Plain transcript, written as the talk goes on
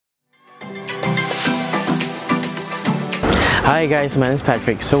Hi guys, my name is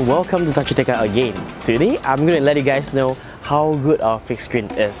Patrick. So welcome to Tachitica again. Today I'm going to let you guys know how good our Fixscreen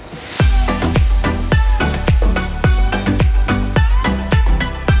is.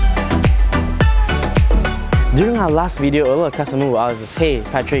 During our last video, a lot of customers will ask us, hey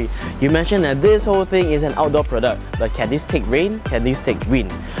Patrick, you mentioned that this whole thing is an outdoor product, but can this take rain? Can this take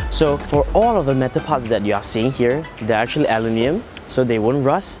wind? So for all of the metal parts that you are seeing here, they're actually aluminium, so they won't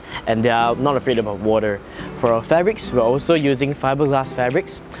rust and they are not afraid about water. For our fabrics, we're also using fiberglass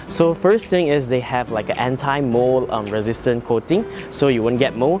fabrics. So first thing is they have like an anti-mold resistant coating, so you won't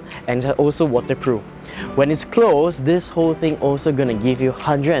get mold, and it's also waterproof. When it's closed, this whole thing also gonna give you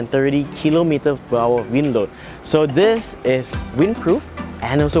 130 km/h of wind load. So this is windproof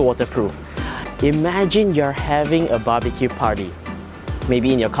and also waterproof. Imagine you're having a barbecue party,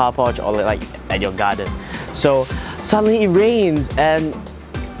 maybe in your car porch or like at your garden. So suddenly it rains and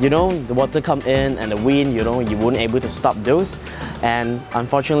the water come in and the wind, you won't able to stop those, and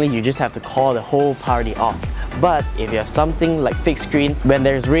unfortunately you just have to call the whole party off. But if you have something like Fixscreen, when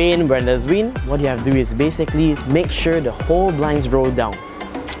there's rain, when there's wind, what you have to do is basically make sure the whole blinds roll down.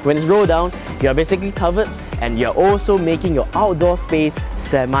 When it's rolled down, you're basically covered, and you're also making your outdoor space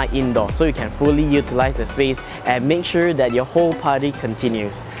semi-indoor, so you can fully utilize the space and make sure that your whole party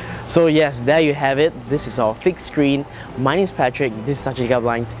continues. So yes, there you have it. This is our Fixscreen. My name is Patrick. This is Tachitica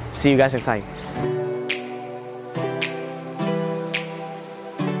Blinds. See you guys next time.